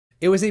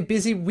It was a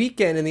busy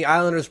weekend in the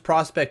Islanders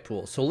prospect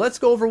pool, so let's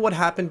go over what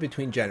happened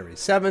between January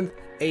 7th,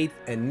 8th,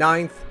 and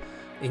 9th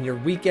in your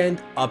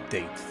weekend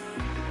update.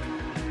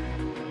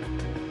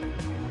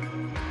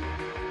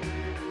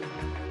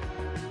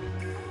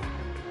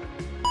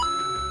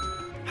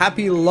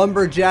 Happy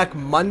Lumberjack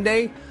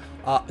Monday.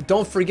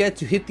 Don't forget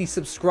to hit the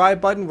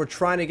subscribe button. We're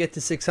trying to get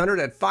to 600.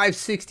 At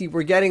 560,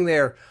 we're getting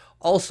there.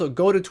 Also,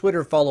 go to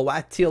Twitter, follow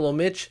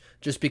 @TLOMitch,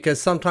 just because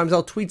sometimes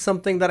I'll tweet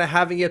something that I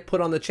haven't yet put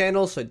on the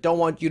channel, so I don't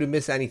want you to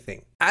miss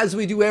anything. As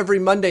we do every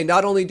Monday,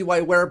 not only do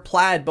I wear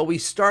plaid, but we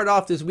start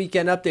off this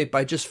weekend update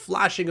by just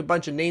flashing a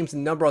bunch of names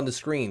and number on the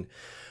screen.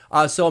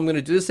 So I'm going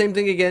to do the same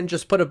thing again,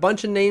 just put a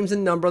bunch of names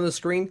and number on the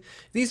screen.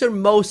 These are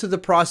most of the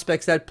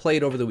prospects that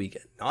played over the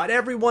weekend. Not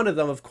every one of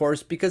them, of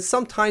course, because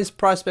sometimes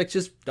prospects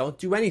just don't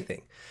do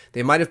anything.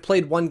 They might have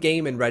played one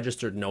game and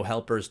registered no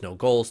helpers, no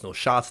goals, no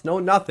shots, no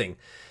nothing.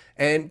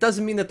 And it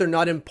doesn't mean that they're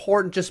not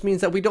important, just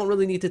means that we don't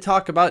really need to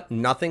talk about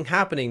nothing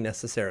happening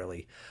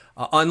necessarily.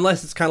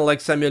 Unless it's kind of like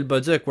Samuel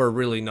Boduk, where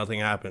really nothing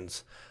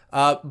happens.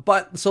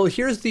 So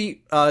here's the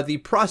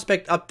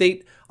prospect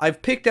update.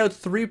 I've picked out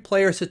 3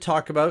 players to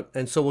talk about,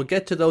 and so we'll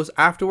get to those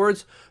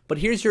afterwards. But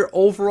here's your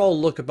overall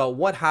look about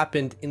what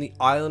happened in the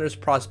Islanders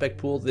prospect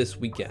pool this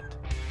weekend.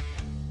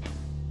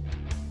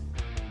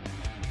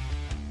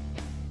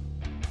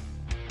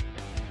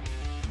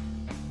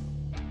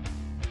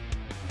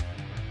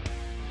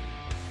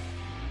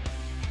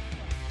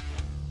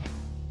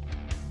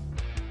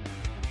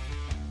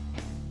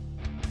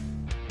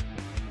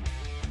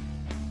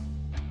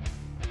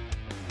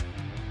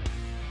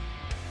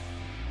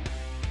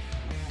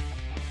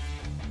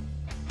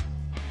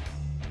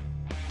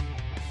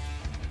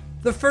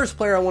 The first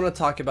player I want to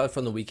talk about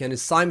from the weekend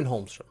is Simon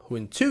Holmstrom, who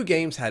in 2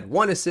 games had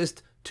 1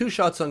 assist, 2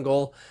 shots on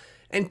goal,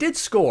 and did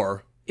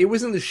score. It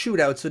was in the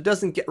shootout, so it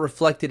doesn't get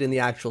reflected in the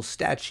actual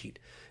stat sheet.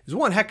 It was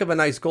one heck of a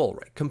nice goal,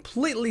 right?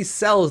 Completely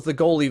sells the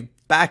goalie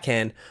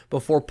backhand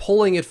before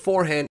pulling it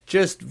forehand.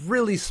 Just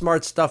really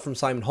smart stuff from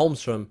Simon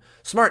Holmstrom.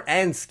 Smart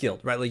and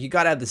skilled, right? Like, you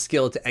got to have the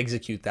skill to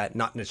execute that,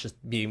 not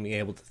just being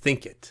able to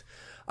think it.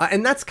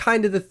 And that's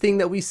kind of the thing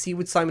that we see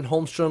with Simon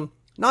Holmstrom,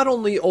 not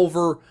only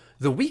over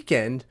the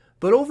weekend,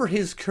 but over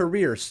his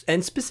career,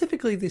 and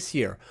specifically this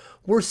year.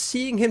 We're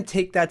seeing him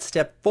take that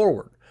step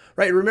forward,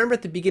 right? Remember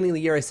at the beginning of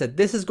the year, I said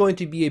this is going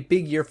to be a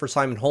big year for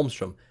Simon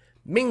Holmstrom,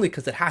 mainly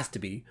because it has to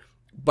be.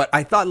 But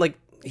I thought, like,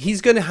 he's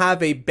going to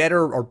have a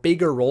better or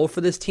bigger role for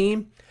this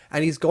team,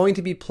 and he's going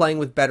to be playing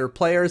with better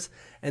players,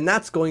 and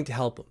that's going to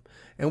help him.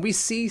 And we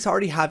see he's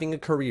already having a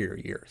career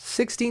year.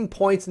 16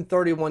 points in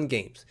 31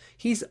 games.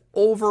 He's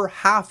over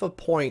half a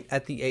point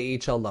at the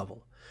AHL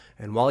level.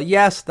 And while,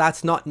 yes,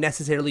 that's not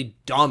necessarily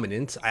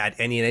dominant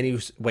in any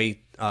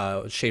way,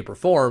 shape, or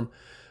form,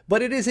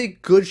 but it is a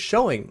good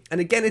showing.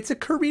 And again, it's a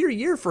career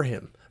year for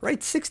him,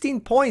 right?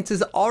 16 points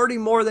is already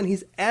more than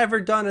he's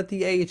ever done at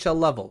the AHL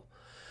level.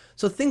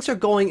 So things are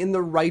going in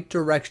the right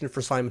direction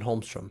for Simon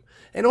Holmstrom.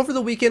 And over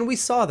the weekend, we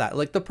saw that.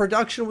 Like, the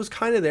production was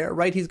kind of there,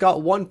 right? He's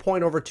got 1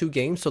 point over 2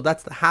 games, so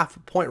that's the half a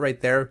point right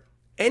there.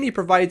 And he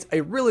provides a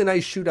really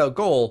nice shootout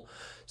goal.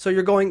 So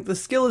you're going, the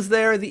skill is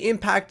there, the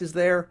impact is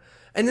there.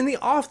 And then the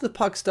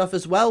off-the-puck stuff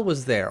as well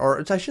was there. Or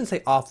I shouldn't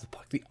say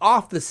off-the-puck. The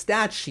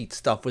off-the-stat sheet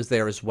stuff was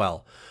there as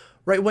well.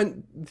 Right,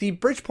 when the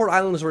Bridgeport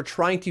Islanders were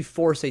trying to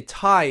force a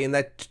tie in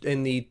the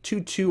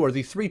 2-2 or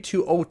the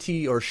 3-2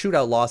 OT or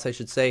shootout loss, I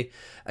should say,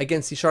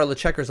 against the Charlotte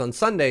Checkers on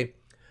Sunday,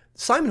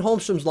 Simon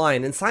Holmstrom's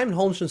line, and Simon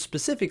Holmstrom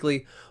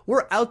specifically,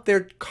 were out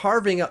there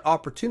carving out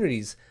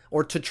opportunities,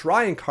 or to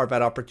try and carve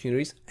out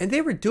opportunities, and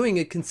they were doing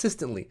it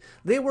consistently.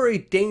 They were a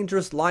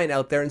dangerous line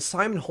out there, and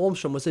Simon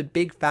Holmstrom was a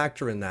big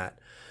factor in that.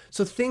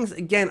 So things,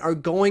 again, are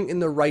going in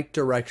the right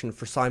direction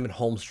for Simon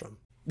Holmstrom.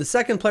 The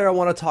second player I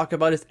want to talk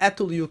about is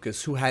Eetu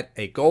Liukas, who had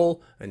a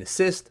goal, an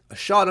assist, a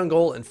shot on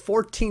goal, and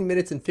 14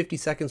 minutes and 50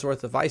 seconds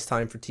worth of ice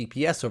time for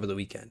TPS over the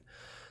weekend.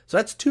 So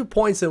that's 2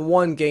 points in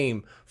 1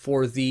 game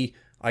for the,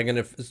 I'm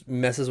going to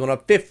mess this one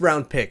up, 5th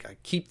round pick. I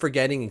keep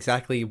forgetting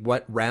exactly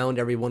what round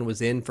everyone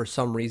was in for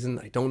some reason.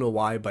 I don't know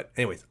why, but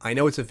anyways, I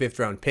know it's a 5th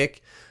round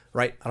pick,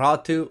 right?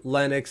 Ratu,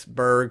 Lennox,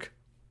 Berg,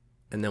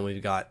 and then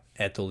we've got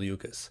Eetu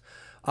Liukas.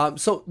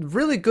 So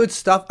really good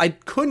stuff. I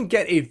couldn't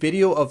get a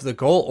video of the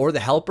goal or the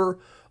helper.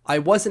 I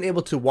wasn't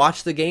able to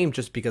watch the game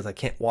just because I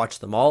can't watch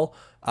them all.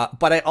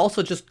 But I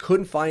also just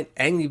couldn't find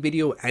any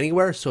video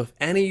anywhere. So if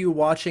any of you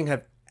watching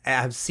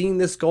have seen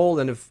this goal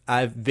and if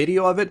I have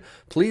video of it,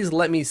 please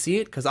let me see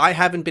it, because I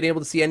haven't been able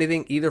to see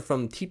anything either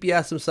from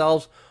TPS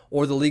themselves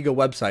or the Liga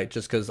website,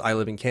 just because I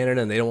live in Canada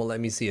and they don't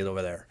let me see it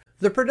over there.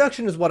 The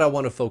production is what I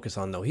want to focus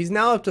on, though. He's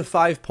now up to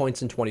 5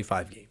 points in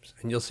 25 games.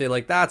 And you'll say,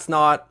 like, that's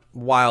not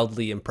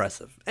wildly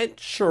impressive. And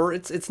sure,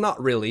 it's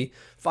not really.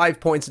 5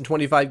 points in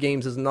 25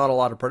 games is not a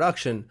lot of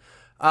production.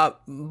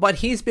 But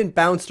he's been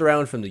bounced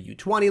around from the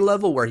U20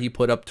 level, where he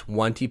put up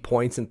 20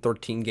 points in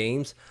 13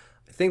 games.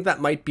 I think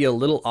that might be a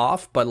little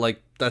off, but,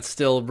 like, that's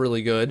still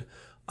really good.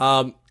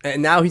 And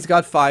now he's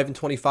got 5 in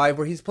 25,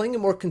 where he's playing a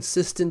more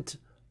consistent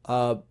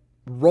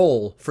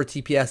role for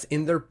TPS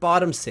in their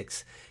bottom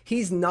 6.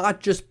 he's not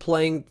just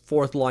playing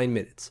fourth line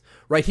minutes,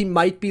 right? He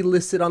might be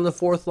listed on the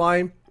fourth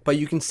line, but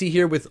you can see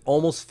here with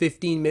almost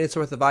 15 minutes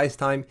worth of ice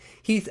time,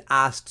 he's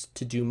asked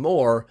to do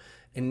more,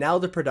 and now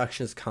the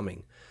production is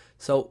coming.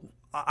 So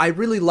I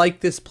really like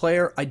this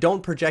player. I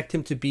don't project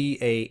him to be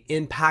an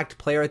impact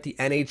player at the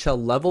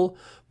NHL level,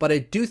 but I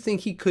do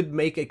think he could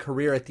make a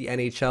career at the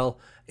NHL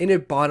in a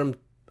bottom,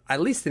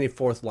 at least in a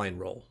fourth line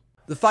role.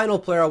 The final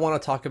player I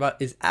want to talk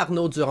about is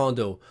Arnaud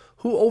Durandeau,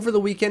 who over the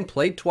weekend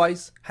played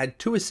twice, had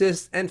 2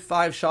 assists and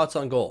 5 shots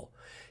on goal.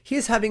 He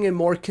is having a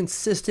more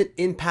consistent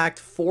impact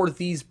for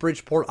these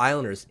Bridgeport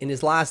Islanders. In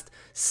his last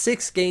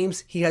 6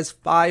 games, he has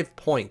 5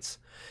 points.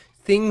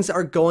 Things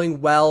are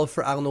going well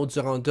for Arnaud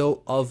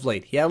Durandeau of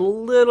late. He had a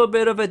little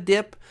bit of a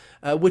dip,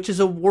 which is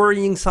a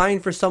worrying sign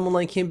for someone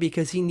like him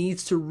because he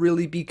needs to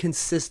really be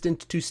consistent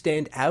to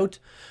stand out.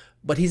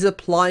 But he's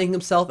applying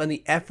himself and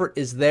the effort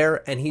is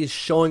there and he's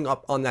showing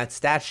up on that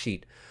stat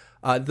sheet.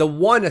 The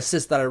one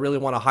assist that I really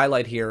want to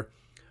highlight here,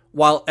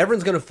 while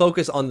everyone's going to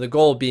focus on the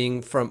goal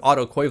being from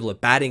Otto Koivula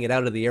batting it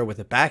out of the air with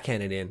a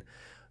backhanded in,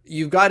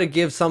 you've got to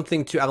give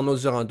something to Arnaud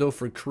Durandeau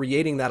for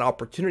creating that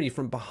opportunity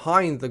from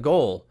behind the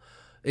goal.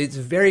 It's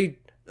very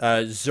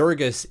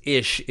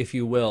Zergas-ish, if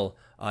you will.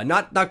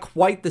 Not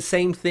quite the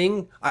same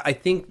thing. I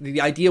think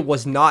the idea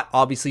was not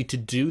obviously to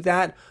do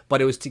that,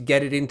 but it was to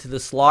get it into the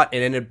slot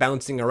and ended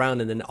bouncing around,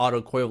 and then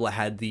Otto Koivula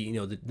had the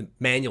the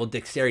manual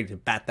dexterity to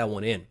bat that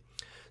one in.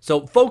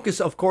 So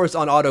focus, of course,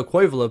 on Otto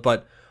Koivula,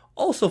 but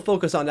also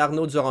focus on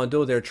Arnaud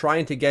Durandeau there,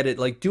 trying to get it,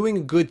 like doing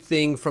a good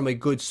thing from a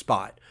good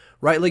spot,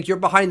 right? Like you're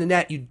behind the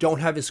net, you don't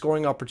have a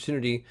scoring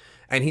opportunity,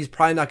 and he's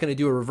probably not going to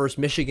do a reverse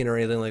Michigan or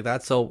anything like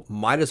that, so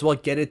might as well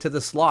get it to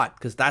the slot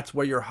because that's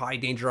where your high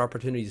danger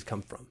opportunities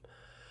come from.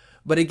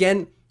 But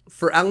again,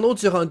 for Arnaud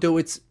Durandeau,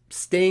 it's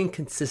staying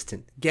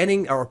consistent,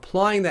 getting or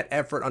applying that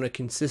effort on a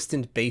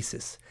consistent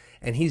basis.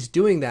 And he's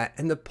doing that,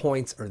 and the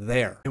points are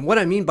there. And what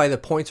I mean by the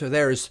points are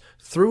there is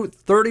through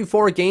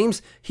 34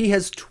 games, he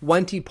has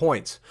 20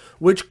 points,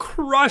 which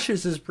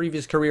crushes his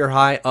previous career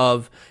high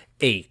of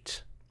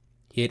 8.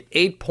 He had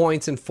 8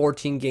 points in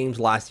 14 games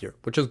last year,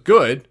 which is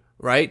good,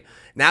 right?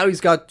 Now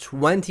he's got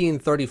 20 and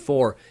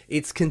 34.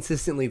 It's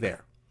consistently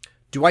there.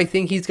 Do I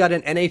think he's got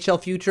an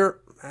NHL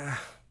future?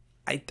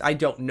 I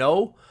don't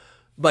know,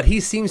 but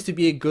he seems to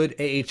be a good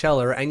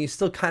AHLer, and you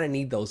still kind of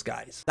need those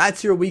guys.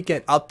 That's your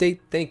weekend update.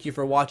 Thank you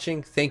for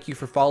watching. Thank you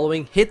for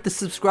following. Hit the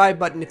subscribe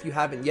button if you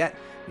haven't yet.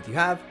 If you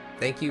have,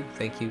 thank you,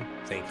 thank you,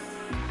 thank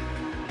you.